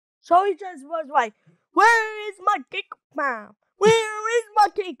So he just was like, "Where is my cake? Wow. Where is my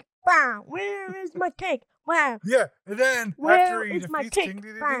cake? Wow. Where is my cake? Wow. Yeah, and then Where is my cake?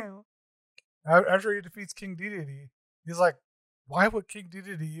 Wow." After he defeats King Dedede, he's like, "Why would King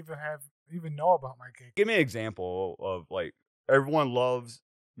Dedede even know about my cake?" Give me an example of like everyone loves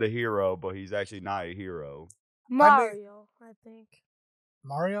the hero, but he's actually not a hero. Mario, I think.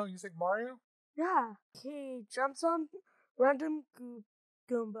 Mario? You think Mario? Yeah. He jumps on random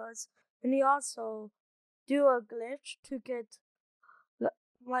Goombas, and he also do a glitch to get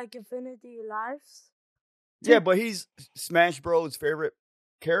like infinity lives. Yeah, but he's Smash Bros' favorite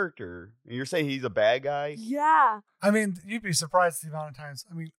character, and you're saying he's a bad guy? Yeah. I mean, you'd be surprised the amount of times.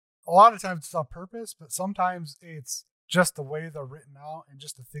 I mean, a lot of times it's on purpose, but sometimes it's just the way they're written out and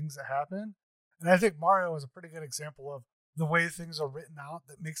just the things that happen. And I think Mario is a pretty good example of the way things are written out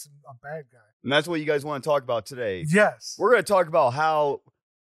that makes him a bad guy. And that's what you guys want to talk about today. Yes. We're going to talk about how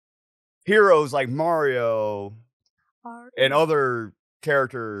heroes like Mario and other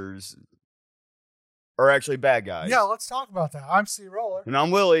characters are actually bad guys. Yeah, let's talk about that. I'm CRollur. And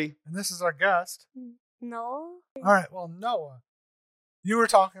I'm Willy. And this is our guest. No. All right, well, Noah, you were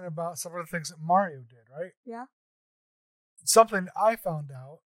talking about some of the things that Mario did, right? Yeah. Something I found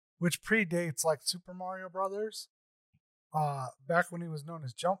out, which predates like Super Mario Brothers, back when he was known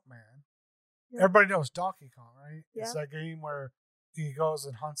as Jumpman. Yeah. Everybody knows Donkey Kong, right? Yeah. It's that game where he goes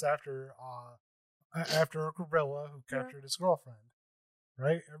and hunts after a gorilla who captured his girlfriend,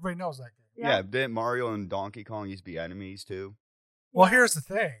 right? Everybody knows that game. Yeah, didn't Mario and Donkey Kong used to be enemies too? Well, here's the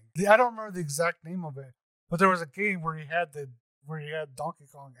thing. I don't remember the exact name of it, but there was a game where he had Donkey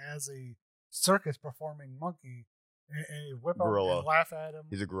Kong as a circus performing monkey, and he whip him and laugh at him.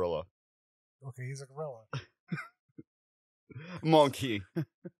 He's a gorilla. Okay, he's a gorilla. Monkey.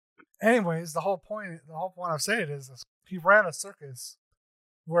 Anyways, the whole point of saying it is he ran a circus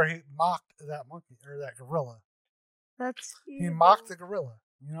where he mocked that monkey or that gorilla. That's evil. He mocked the gorilla,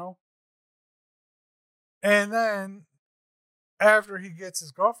 you know? And then after he gets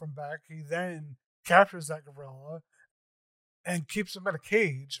his girlfriend back, he then captures that gorilla and keeps him in a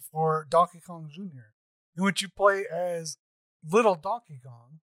cage for Donkey Kong Jr., in which you play as little Donkey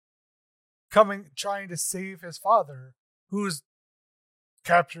Kong trying to save his father, who's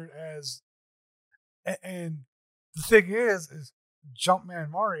captured as, and the thing is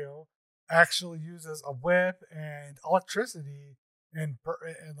Jumpman Mario actually uses a whip and electricity and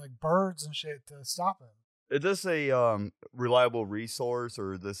like birds and shit to stop him. Is this a reliable resource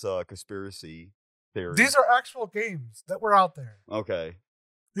or is this a conspiracy theory? These are actual games that were out there. Okay.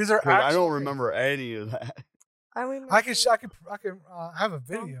 These are actual I don't games. Remember any of that. I can have a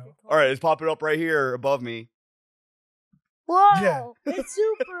video. All right, let's pop it up right here above me. Whoa! Yeah. It's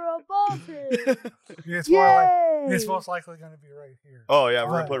super above it. It's most likely going to be right here. Oh yeah,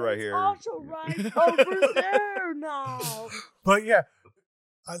 we're gonna put it right here. Also right over there now. But yeah,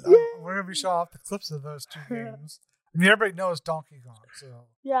 we're gonna be showing off the clips of those two games. I mean, everybody knows Donkey Kong, so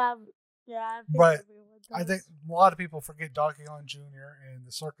yeah. But I think a lot of people forget Donkey Kong Jr. and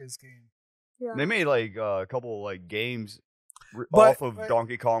the circus game. Yeah. They made like a couple like games off of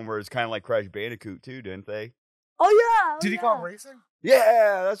Donkey Kong where it's kind of like Crash Bandicoot too, didn't they? Oh yeah. Diddy Kong Racing?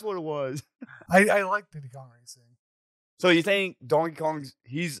 Yeah, that's what it was. I like Diddy Kong Racing. So you think Donkey Kong's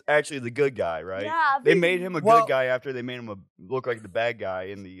he's actually the good guy, right? Yeah. They made him a good guy after they made him look like the bad guy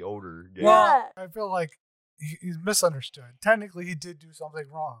in the older game. Well, I feel like he's misunderstood. Technically, he did do something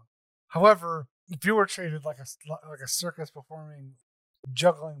wrong. However, if you were treated like a circus performing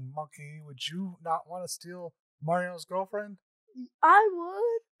juggling monkey, would you not want to steal Mario's girlfriend? I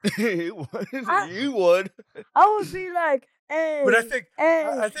would. You would. I would be like, hey. But I think,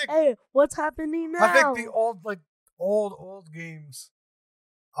 hey, what's happening now? I think the old games,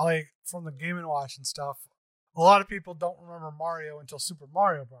 like from the Game & Watch and stuff, a lot of people don't remember Mario until Super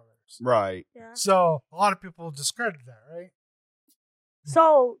Mario Brothers. Right. Yeah. So a lot of people discredit that, right?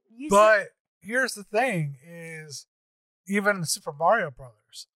 So here's the thing: is even in Super Mario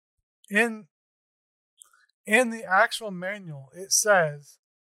Brothers, in the actual manual, it says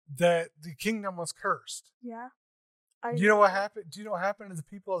that the kingdom was cursed. Yeah. Do you know what happened? Do you know what happened to the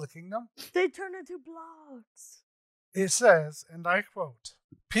people of the kingdom? They turned into blocks. It says, and I quote,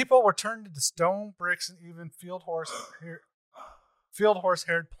 "People were turned into stone, bricks, and even field horse-haired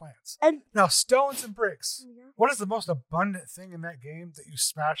plants." And now, stones and bricks. Yeah. What is the most abundant thing in that game that you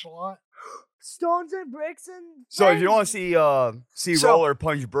smash a lot? Stones and bricks and. So if you want to see CRollur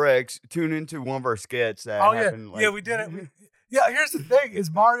punch bricks, tune into one of our skits that happened. Yeah, we did it. Here's the thing: is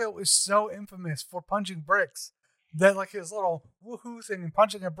Mario is so infamous for punching bricks that like his little woohoo thing and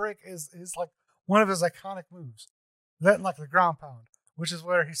punching a brick is like one of his iconic moves. That and like the ground pound, which is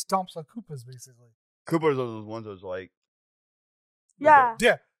where he stomps on Koopas, basically. Koopas are those ones that's like. Yeah.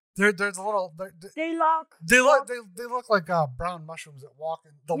 Yeah. There's a little. They look like brown mushrooms that walk.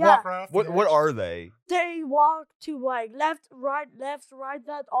 Walk right off. What are they? They walk to like left, right.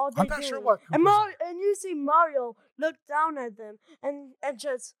 That all they do. I'm not sure what. And you see Mario look down at them and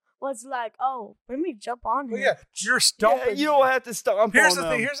just was like, "Oh, let me jump on him." Well, yeah, you're stomping. Yeah, you don't have to stomp. Here's on the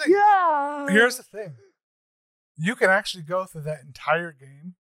them. thing. Here's the thing. You can actually go through that entire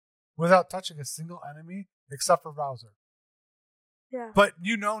game without touching a single enemy except for Bowser. Yeah. But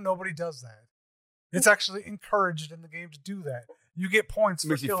nobody does that. It's actually encouraged in the game to do that. You get points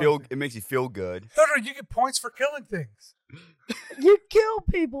for killing things. It makes you feel good. No, you get points for killing things. You kill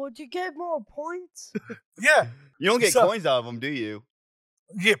people to get more points. Yeah. You don't get coins out of them, do you?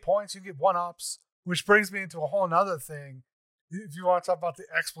 You get points, you get one-ups, which brings me into a whole nother thing. If you want to talk about the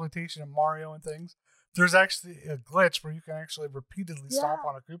exploitation of Mario and things, there's actually a glitch where you can actually repeatedly stomp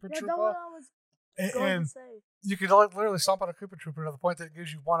on a Koopa Troopa. That's what I was going to say. You can literally stomp on a Koopa Troopa to the point that it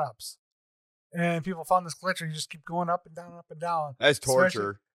gives you one-ups. And people found this glitch where you just keep going up and down, up and down. That's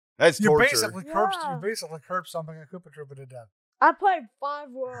torture. That's torture. You're basically curb stomping a Koopa Troopa to death. I played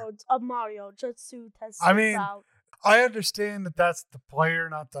 5 worlds of Mario just to test this out. I understand that that's the player,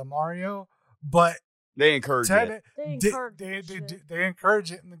 not the Mario, but they encourage it. They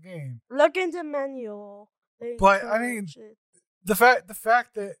encourage it in the game. Look in the manual. But I mean, the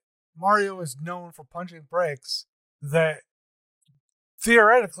fact that Mario is known for punching breaks that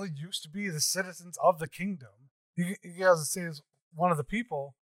theoretically used to be the citizens of the kingdom. You guys say is one of the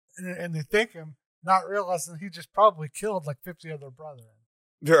people, and they thank him, not realizing he just probably killed like 50 other brethren.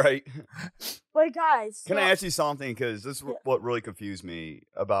 Right. Wait, guys. Can I ask you something? Because this is what really confused me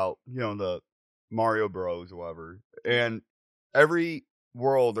about, the Mario Bros or whatever. And every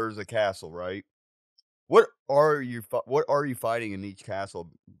world, there's a castle, right? What are you fighting in each castle?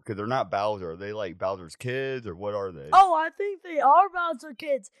 Because they're not Bowser. Are they like Bowser's kids, or what are they? Oh, I think they are Bowser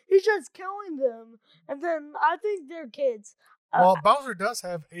kids. He's just killing them. And then I think they're kids. Well, Bowser does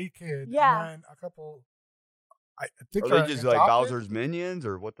have a kid. Yeah. And a couple... I think are they just like Bowser's minions,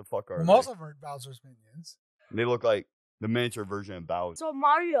 or what the fuck are they? Most of them are Bowser's minions. They look like the miniature version of Bowser. So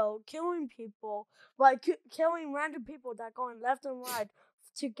Mario killing people, like killing random people that going left and right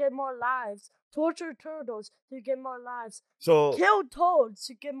to get more lives, torture turtles to get more lives, kill toads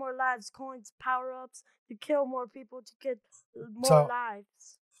to get more lives, coins, power-ups to kill more people to get more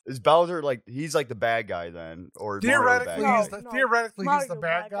lives. Is Bowser he's like the bad guy then, or theoretically he's the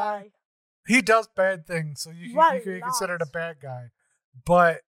bad guy? He does bad things, so you can consider it a bad guy.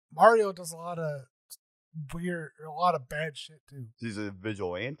 But Mario does a lot of bad shit too. He's a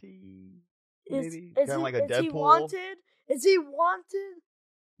vigilante, maybe? Kind of like a Deadpool. Is he wanted?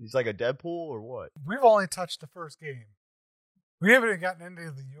 He's like a Deadpool or what? We've only touched the first game. We haven't even gotten into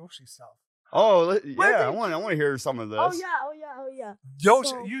the Yoshi stuff. Oh, yeah, I want to hear some of this. Oh, yeah.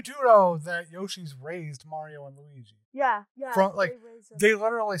 Yoshi, you do know that Yoshi's raised Mario and Luigi. Yeah. They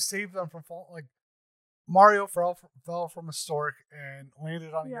literally saved them from Mario fell from a stork and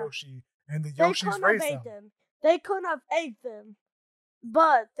landed on Yoshi, and the Yoshis raised them. They couldn't have ate them,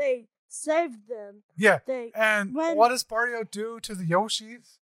 but they saved them. Yeah, what does Mario do to the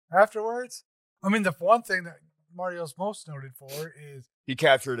Yoshis afterwards? I mean, the one thing that Mario's most noted for is he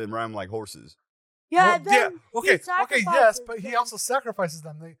captured and ran them like horses. Yeah, yes, but he also sacrifices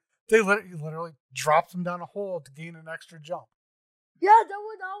them. He literally drops them down a hole to gain an extra jump. Yeah, that's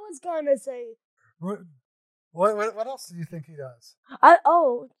what I was gonna say. What else do you think he does?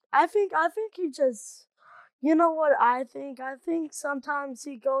 I think he just, you know what I think? I think sometimes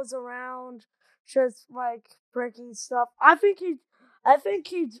he goes around just like breaking stuff.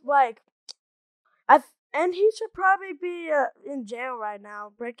 And he should probably be in jail right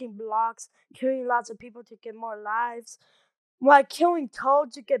now, breaking blocks, killing lots of people to get more lives, like killing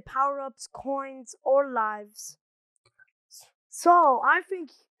Toad to get power-ups, coins, or lives. So I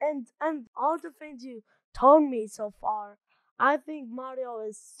think, and all the things you told me so far, I think Mario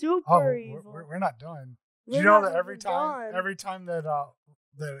is super evil. We're not done. Do you know that every time that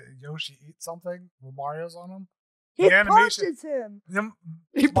Yoshi eats something with Mario's on him, he punches him.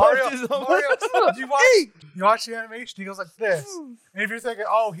 He punches him. Mario, you watch the animation, he goes like this. And if you're thinking,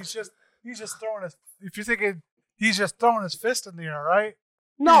 he's just throwing his, if you're thinking he's just throwing his fist in the air, right?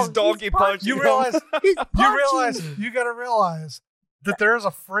 No, he's donkey punching. You gotta realize that there's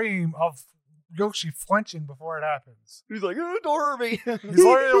a frame of Yoshi flinching before it happens. He's like, don't hurt me. He's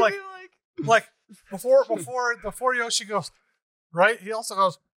literally like before Yoshi goes, right? He also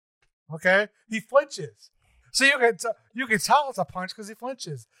goes, okay? He flinches. So you can tell it's a punch because he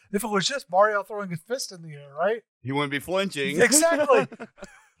flinches. If it was just Mario throwing his fist in the air, right? He wouldn't be flinching. Exactly.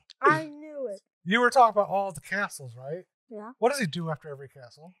 I knew it. You were talking about all the castles, right? Yeah. What does he do after every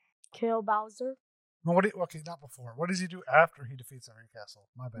castle? Kill Bowser. No, okay, not before. What does he do after he defeats every castle?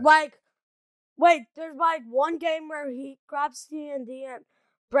 My bad. Wait, there's one game where he grabs D&D and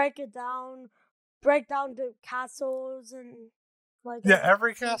break down the castles and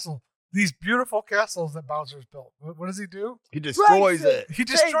every castle. These beautiful castles that Bowser's built. What does he do? He destroys it. He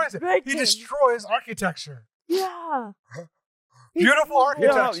destroys it. He destroys architecture. Yeah. Beautiful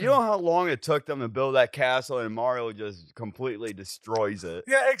architecture. You know how long it took them to build that castle, and Mario just completely destroys it.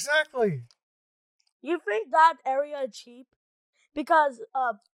 Yeah, exactly. You think that area is cheap? Because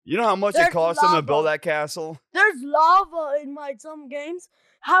you know how much it cost them to build that castle? There's lava in some games.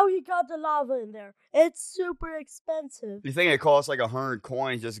 How he got the lava in there? It's super expensive. You think it costs like 100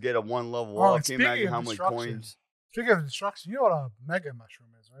 coins just to get a one level up? Can you imagine how many coins? Speaking of destruction, you know what a mega mushroom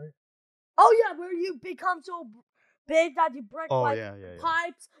is, right? Oh yeah, where you become so big that you break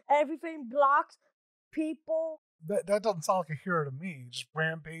pipes, everything blocks people. That doesn't sound like a hero to me. Just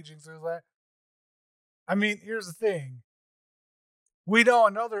rampaging through that. I mean, here's the thing. We know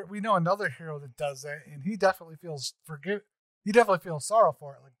another hero that does that, and he definitely feels sorrow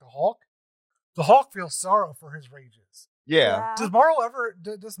for it, like the Hulk. The Hulk feels sorrow for his rages. Yeah. Does Mario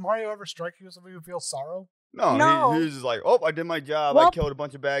ever strike you as somebody who feels sorrow? No. He was just like, oh, I did my job. I killed a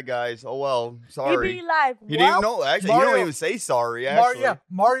bunch of bad guys. Oh well, sorry. He'd be like, he didn't know. Actually, you don't even say sorry. Actually,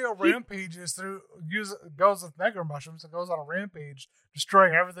 Mario rampages goes with mega mushrooms and goes on a rampage,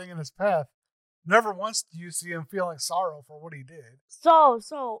 destroying everything in his path. Never once do you see him feeling sorrow for what he did.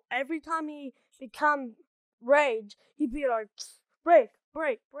 So every time he become rage, he'd be like, break.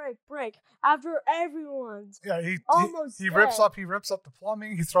 After everyone's he rips up the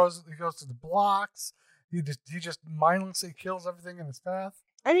plumbing. He goes to the blocks. He just mindlessly kills everything in his path.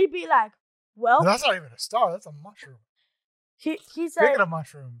 And he'd be like, well, but that's not even a star. That's a mushroom. He said, speaking of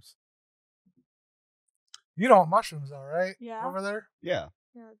mushrooms, you know what mushrooms are, right? Yeah. Over there. Yeah.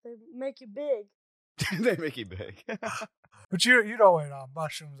 Yeah, they make you big. They make you big. But you know what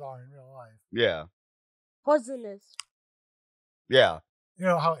mushrooms are in real life. Yeah. Poisonous. Yeah. You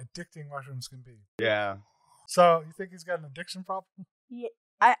know how addicting mushrooms can be. Yeah. So you think he's got an addiction problem? Yeah,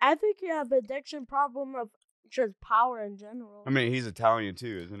 I think he has an addiction problem of just power in general. I mean, he's Italian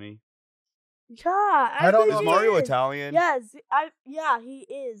too, isn't he? Yeah, I don't think know. Is Mario Italian? Yes, he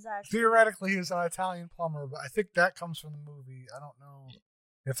is actually. Theoretically, he's an Italian plumber, but I think that comes from the movie. I don't know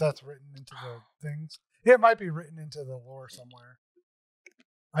if that's written into the things. It might be written into the lore somewhere.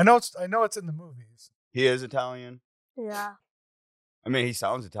 I know it's in the movies. He is Italian. Yeah. I mean, he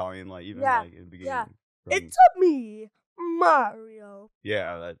sounds Italian, like in the beginning. Yeah. It's me, Mario.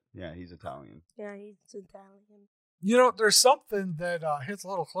 Yeah, he's Italian. Yeah, he's Italian. You know, there's something that hits a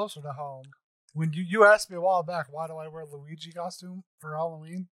little closer to home. When you asked me a while back, why do I wear Luigi costume for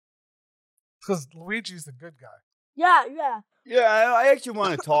Halloween? Because Luigi's the good guy. Yeah. Yeah, I actually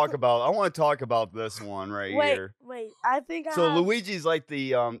want to talk about this one here. Wait, I think Luigi's like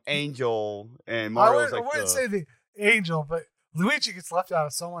the angel, and Mario's I wouldn't say the angel, but Luigi gets left out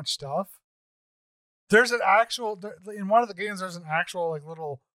of so much stuff. There's in one of the games, there's an actual like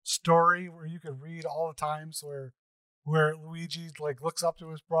little story where you could read all the times where Luigi like looks up to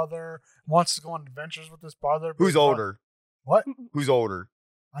his brother, wants to go on adventures with his brother. Who's older? What? Who's older?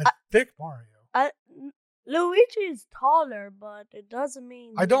 I think Mario. Luigi is taller, but it doesn't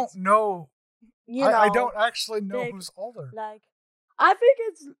mean I don't know. I don't actually know who's older. Like, I think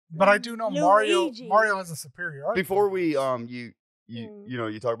it's. But I do know Luigi. Mario has a superiority. Before we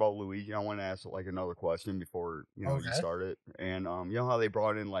you talk about Luigi, I want to ask like another question before you start it. And you know how they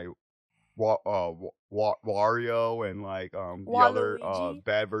brought in like Wario and like the other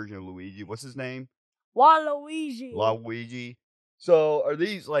bad version of Luigi. What's his name? Waluigi. So are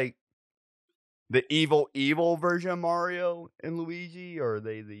these like the evil version of Mario and Luigi, or are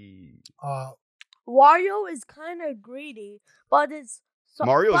they the Wario is kind of greedy, but it's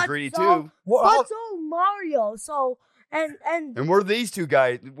Mario's greedy too. But so Mario. So and where these two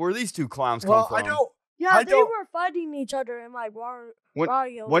clowns come from? I don't. Yeah, they were fighting each other in like Wario.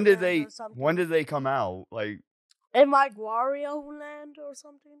 When did they come out? Like in like Wario Land or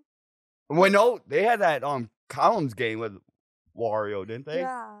something? Well, no, they had that Columns game with Wario, didn't they?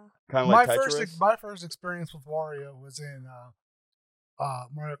 Yeah. Kind of like Tetris. My first experience with Wario was in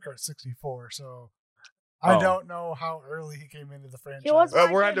Mario Kart 64. So I don't know how early he came into the franchise.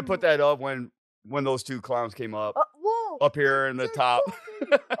 We're going to put that up when those two clowns came up. up here in the top.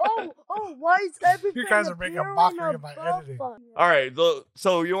 Why is everything? You guys are making a mockery of my editing. All right,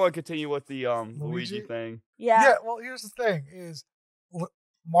 so you want to continue with the Luigi thing? Yeah. Well, here's the thing: is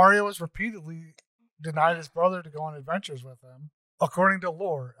Mario was repeatedly denied his brother to go on adventures with him. According to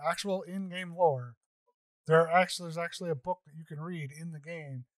lore, actual in-game lore, there's actually a book that you can read in the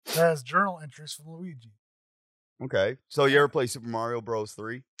game that has journal entries from Luigi. Okay, so you ever play Super Mario Bros.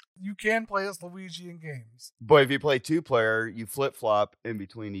 3? You can play as Luigi in games, But if you play 2-player, you flip-flop in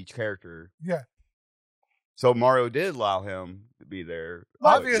between each character. Yeah. So Mario did allow him to be there.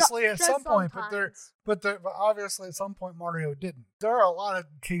 Obviously, at some point, but obviously at some point Mario didn't. There are a lot of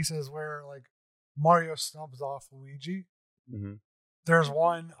cases where like Mario snubs off Luigi. Mm-hmm. There's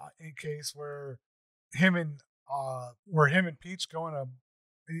one case where him and Peach go in a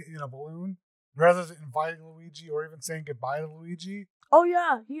balloon rather than inviting Luigi or even saying goodbye to Luigi. Oh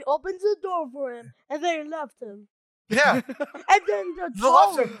yeah, he opens the door for him and they left him. Yeah. And then the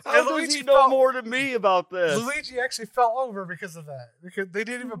Toad. How does he know more than me about this? Luigi actually fell over because of that. Because they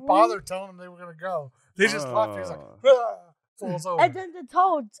didn't even bother telling him they were going to go. They just left. He was like, falls over. And then the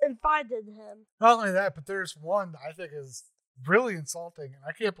Toads invited him. Not only that, but there's one that I think is really insulting, and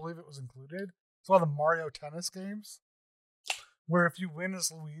I can't believe it was included. It's one of the Mario tennis games, where if you win as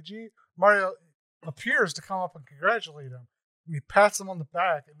Luigi, Mario appears to come up and congratulate him. And he pats him on the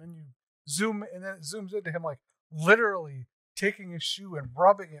back, and then you zoom, and then it zooms into him like literally taking his shoe and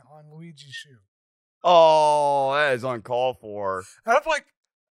rubbing it on Luigi's shoe. Oh, that is uncalled for. And I'm like,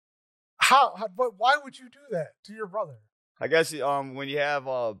 how? But why would you do that to your brother? I guess when you have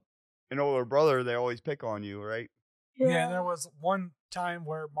an older brother, they always pick on you, right? Yeah, and there was one time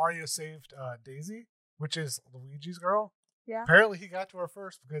where Mario saved Daisy, which is Luigi's girl. Yeah. Apparently he got to her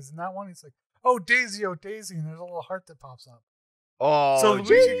first because in that one he's like, oh Daisy, and there's a little heart that pops up. Oh, so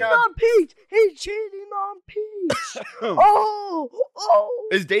Luigi on Peach. He's cheating on Peach. oh.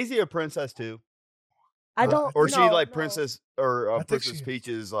 Is Daisy a princess too? I don't. Or she like Princess or Princess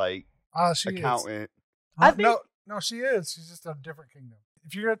Peach's like she accountant? No, she is. She's just a different kingdom.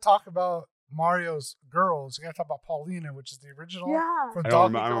 If you're gonna talk about Mario's girls, you gotta talk about Paulina, which is the original from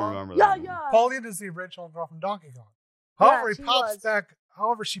Donkey Kong. I don't remember that. Yeah. Paulina is the original girl from Donkey Kong. However,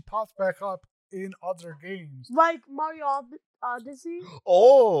 she pops back up in other games. Like Mario Odyssey?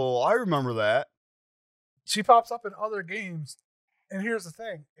 Oh, I remember that. She pops up in other games. And here's the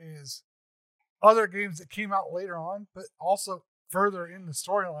thing, is other games that came out later on, but also further in the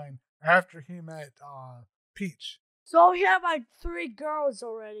storyline after he met Peach. So he had like 3 girls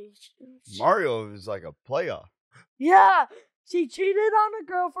already. Mario is like a player. Yeah. She cheated on a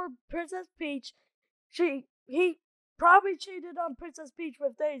girl for Princess Peach. He probably cheated on Princess Peach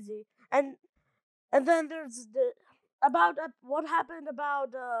with Daisy. And then there's what happened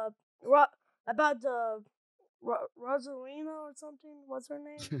about Rosalina or something. What's her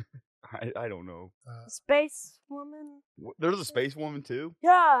name? I don't know. Space woman. There's a space woman too.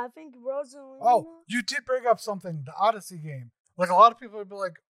 Yeah, I think Rosalina. Oh, you did bring up something. The Odyssey game. Like a lot of people would be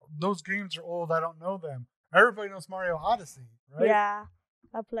like, "Those games are old. I don't know them." Everybody knows Mario Odyssey, right? Yeah,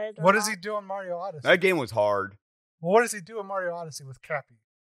 I played. What does he do in Mario Odyssey? That game was hard. Well, what does he do in Mario Odyssey with Cappy?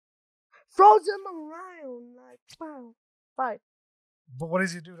 Throws him around like wow, fight. But what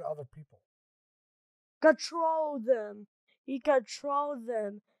does he do to other people? Control them. He controls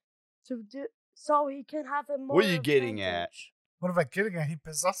them so he can have a more. What are you getting at? What am I getting at? He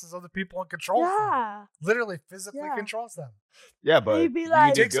possesses other people and controls them. Literally, physically controls them. Yeah, but he'd be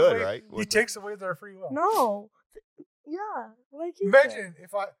like, you did good, right? He takes away their free will. No. Yeah. Like imagine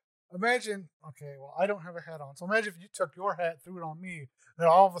if I... Imagine... Okay, well, I don't have a hat on. So imagine if you took your hat, threw it on me, and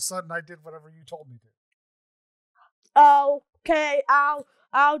all of a sudden I did whatever you told me to. Okay, I'll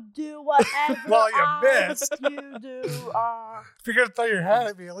do whatever well, you missed. You do. If you're going to throw your hat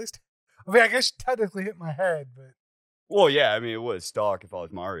at me, at least... I mean, I guess you technically hit my head, but... Well, yeah, I mean, it would stalk if I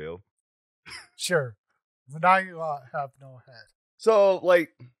was Mario. Sure. But now you have no head. So,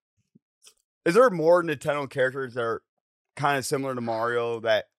 like, is there more Nintendo characters that are kind of similar to Mario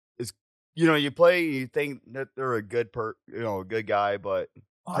that is, you play, you think that they're a good good guy, but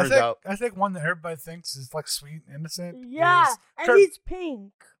turns out... I think one that everybody thinks is, like, sweet and innocent. Yeah, and he's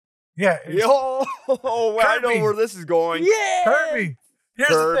pink. Yeah. I know where this is going. Yeah. Kirby. Here's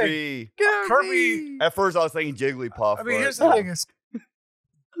Kirby. The thing. Kirby. At first, I was thinking Jigglypuff. I mean, here's the thing: is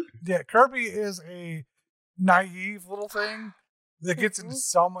Kirby is a naive little thing that gets into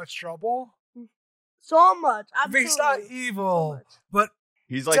so much trouble. So much. I mean, he's not evil, but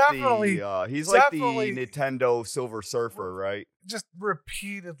He's like definitely, he's like the definitely- Nintendo Silver Surfer, right? just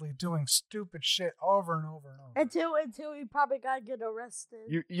repeatedly doing stupid shit over and over and over. Until he probably got get arrested.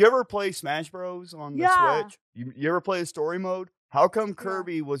 You ever play Smash Bros on the Yeah. Switch? You ever play the story mode? How come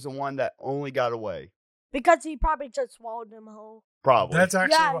Kirby was the one that only got away? Because he probably just swallowed him whole. Probably. That's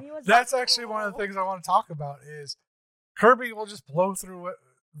actually Yeah, one- he was that's like, actually one of the "Oh." things I want to talk about is Kirby will just blow through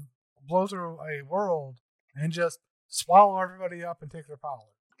a world and just swallow everybody up and take their power.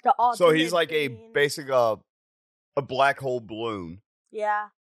 The So he's ultimate like a being. basic a black hole balloon. Yeah.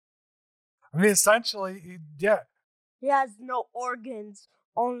 I mean, essentially, yeah. He has no organs,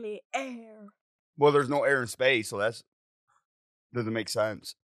 only air. Well, there's no air in space, so that's doesn't make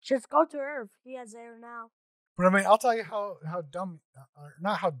sense. Just go to Earth. He has air now. But I mean, I'll tell you how dumb,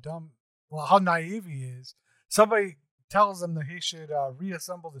 not how dumb, well, how naive he is. Somebody tells him that he should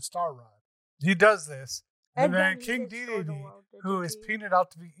reassemble the Star Rod. He does this, and then he King destroyed the Dedede, world, who is didn't he? painted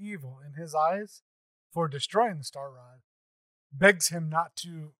out to be evil in his eyes for destroying the Star Rod, begs him not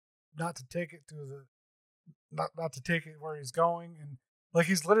to take it to the not to take it where he's going, and like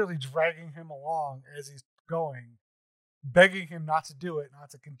he's literally dragging him along as he's going, begging him not to do it, not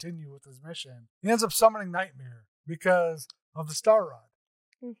to continue with his mission. He ends up summoning Nightmare because of the Star Rod.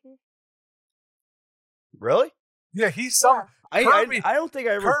 Mhm. Really? Yeah, he summoned. I don't think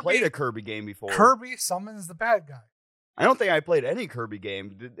I ever Kirby- played a Kirby game before. Kirby summons the bad guy. I don't think I played any Kirby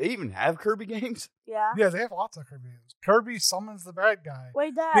game. Did they even have Kirby games? Yeah. Yeah, they have lots of Kirby games. Kirby summons the bad guy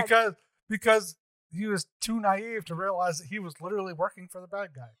Wait, Dad. because he was too naive to realize that he was literally working for the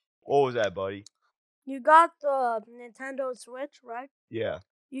bad guy. What was that, buddy? You got the Nintendo Switch, right? Yeah.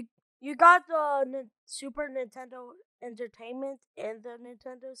 You got the Super Nintendo Entertainment and the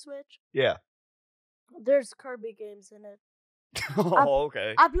Nintendo Switch. Yeah. There's Kirby games in it. Oh,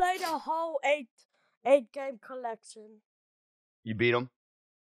 okay. I played a whole eight game collection. You beat him?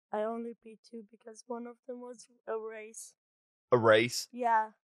 I only beat 2 because one of them was a race. A race?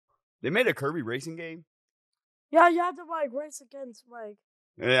 Yeah. They made a Kirby racing game? Yeah, you have to like race against like.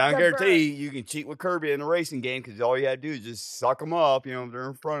 And I The guarantee you can cheat with Kirby in a racing game because all you had to do is just suck them up, they're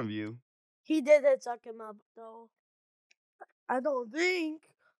in front of you. He didn't suck him up though. I don't think.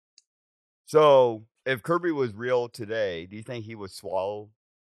 So, if Kirby was real today, do you think he would swallow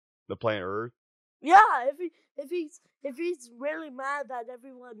the planet Earth? Yeah, if he's really mad that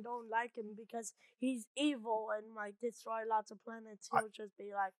everyone don't like him because he's evil and like destroy lots of planets, he'll just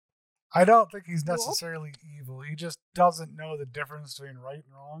be like, I don't think he's Nope. necessarily evil. He just doesn't know the difference between right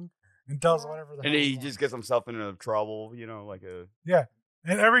and wrong and does Yeah. whatever the And hell he wants. just gets himself into trouble, like a... Yeah.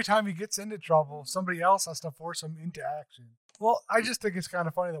 And every time he gets into trouble, somebody else has to force him into action. Well, I just think it's kind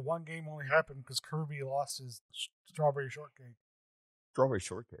of funny that one game only happened because Kirby lost his strawberry shortcake. Strawberry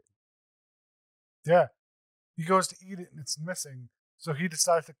shortcake. Yeah. He goes to eat it and it's missing. So he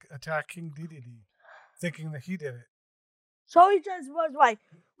decides to attack King Dedede, thinking that he did it. so he just was like,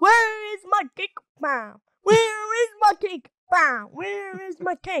 where is my cake? Wow. Where is my cake? Wow. Where is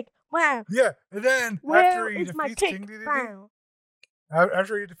my cake? Wow. Yeah. And then Where after he is my defeats cake? King Dedede, Wow.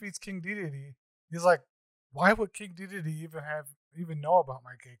 after he defeats King Dedede, he's like, why would King Dedede even know about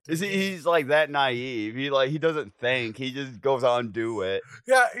my cake? He's like that naive. He doesn't think. He just goes out and do it.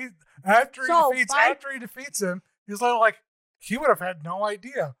 Yeah, after So, he defeats him, he's like he would have had no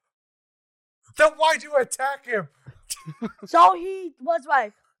idea. Then why do you attack him? So he was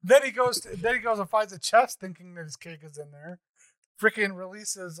like, Then he goes and finds a chest, thinking that his cake is in there. Freaking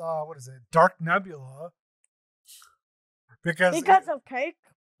releases Dark Nebula. Because of cake?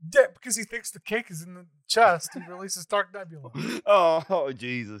 yeah, because he thinks the cake is in the chest, he releases Dark Nebula. Oh,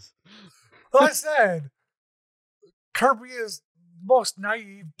 Jesus. Like I said, Kirby is the most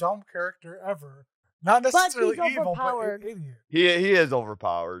naive, dumb character ever. Not necessarily he's evil, overpowered. but an idiot. He is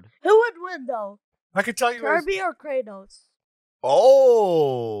overpowered. Who would win though? I can tell you, Kirby or Kratos?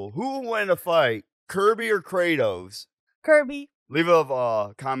 Oh, who will win a fight? Kirby or Kratos? Kirby. Leave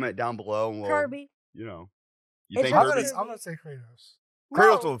a comment down below. And we'll, Kirby. You It's think I'm Kirby? gonna say Kratos.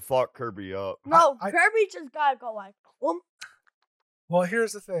 Kratos No. will fuck Kirby up. No, I- Kirby just gotta go like, Well,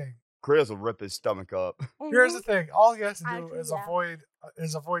 here's the thing. Kratos will rip his stomach up. Here's the thing. All he has to I do agree, is yeah.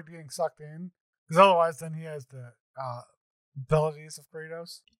 avoid being sucked in, because otherwise, then he has the abilities of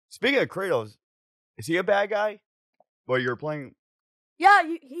Kratos. Speaking of Kratos, is he a bad guy? Well, you're playing. Yeah,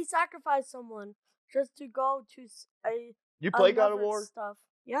 he sacrificed someone just to go to You play God of another War? stuff.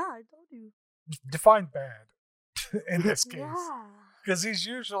 Yeah, I told you. Define bad in this case, Yeah. because he's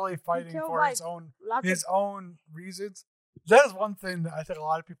usually fighting killed, for like, his own Lots of own reasons. That is one thing that I think a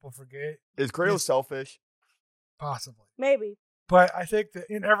lot of people forget, Is Kratos Yes. selfish? possibly. maybe. But I think that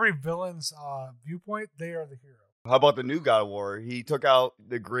in every villain's viewpoint, they are the hero. How about the new God of War? He took out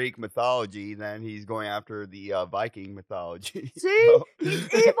the Greek mythology, then he's going after the Viking mythology. See,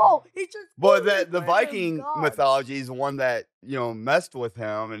 he's evil. He just. But the Viking mythology is the one that messed with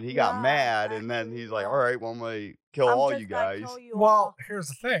him, and he got mad, and then he's like, "All right, well, I'm gonna kill all you guys." Well, here's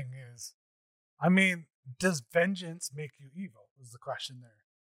the thing: does vengeance make you evil? Is the question there?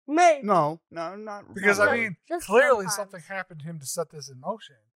 Maybe. No, not because really. Clearly something happened to him to set this in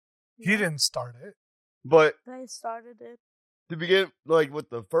motion. Yeah. He didn't start it. But they started it. To begin, like with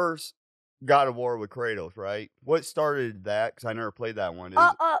the first God of War with Kratos, right? What started that? Because I never played that one.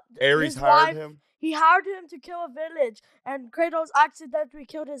 Ares hired him? He hired him to kill a village, and Kratos accidentally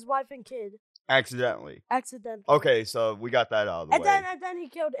killed his wife and kid. Accidentally. Okay, so we got that out of the way. And then he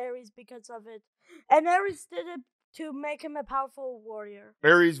killed Ares because of it. And Ares did it to make him a powerful warrior.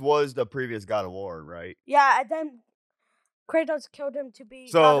 Ares was the previous God of War, right? Yeah, and then Kratos killed him to be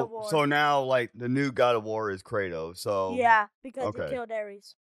God of War. So now, like, the new God of War is Kratos. So yeah, because he killed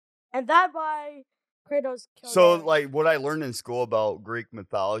Ares. And that's why Kratos killed Ares. Like, what I learned in school about Greek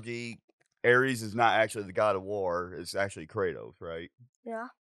mythology, Ares is not actually the God of War. It's actually Kratos, right? Yeah.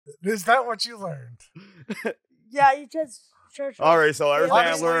 Is that what you learned? Yeah, you just... Sure. All right, so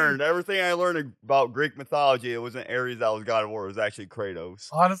everything I learned about Greek mythology, it wasn't Ares that was God of War. It was actually Kratos.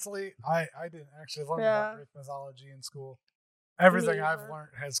 Honestly, I didn't actually learn about Greek mythology in school. Everything I've learned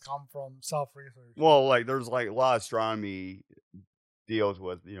has come from self-research. Well, like there's like a lot of astronomy deals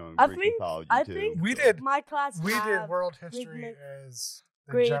with Greek mythology too. I think we did. My class. We did world history as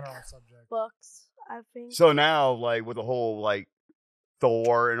the Greek general subject. Books, I think. So now, like with the whole like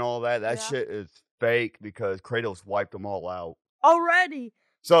Thor and all that shit is fake because Kratos wiped them all out already.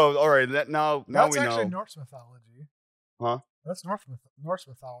 So, all right, now we know. That's actually Norse mythology. Huh? That's Norse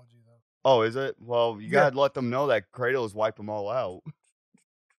mythology, though. Oh, is it? Well, you gotta let them know that Kratos wiped them all out.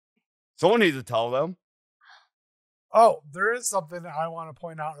 Someone needs to tell them. Oh, there is something that I want to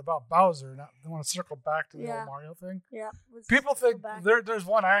point out about Bowser. Now, I want to circle back to the old Mario thing. Yeah. People think there's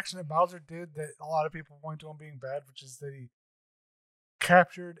one action that Bowser did that a lot of people point to him being bad, which is that he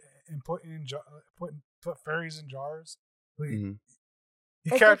captured and put fairies in jars. He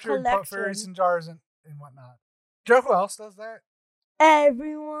captured and put fairies in jars and whatnot. Do you know who else does that?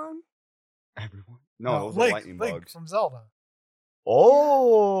 Everyone. No, it was lightning bugs. Link from Zelda.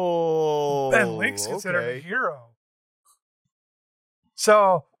 Oh. And Link's considered a hero.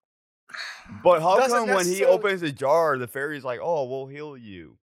 So. But how come when he opens a jar, the fairy's like, "Oh, we'll heal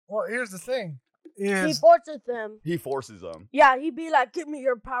you"? Well, here's the thing. He forces them. He forces them. Yeah, he'd be like, "Give me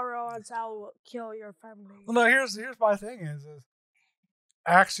your power, or else I'll kill your family." Well, no, here's my thing is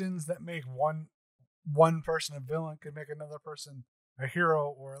actions that make one person a villain could make another person a hero,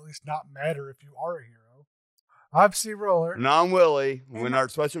 or at least not matter if you are a hero. I'm CRollur. And I'm Willy. With our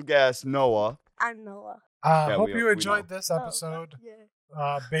special guest, Noah. I'm Noah. Hope you enjoyed this episode.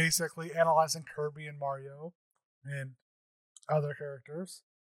 Basically analyzing Kirby and Mario and other characters.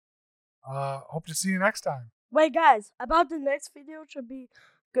 Hope to see you next time. Wait, guys, about the next video should be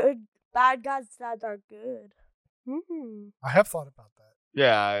good bad guys that are good. I have thought about that.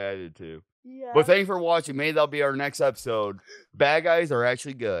 Yeah, I did too. Yeah. But thanks for watching. Maybe that'll be our next episode. Bad guys are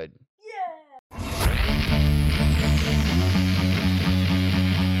actually good. Yeah.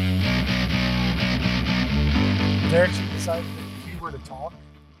 They actually decided that if you were to talk,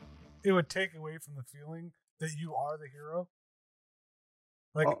 it would take away from the feeling that you are the hero.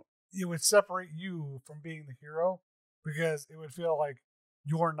 Like, it would separate you from being the hero because it would feel like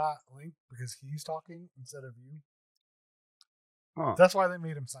you're not Link because he's talking instead of you. That's why they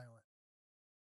made him silent.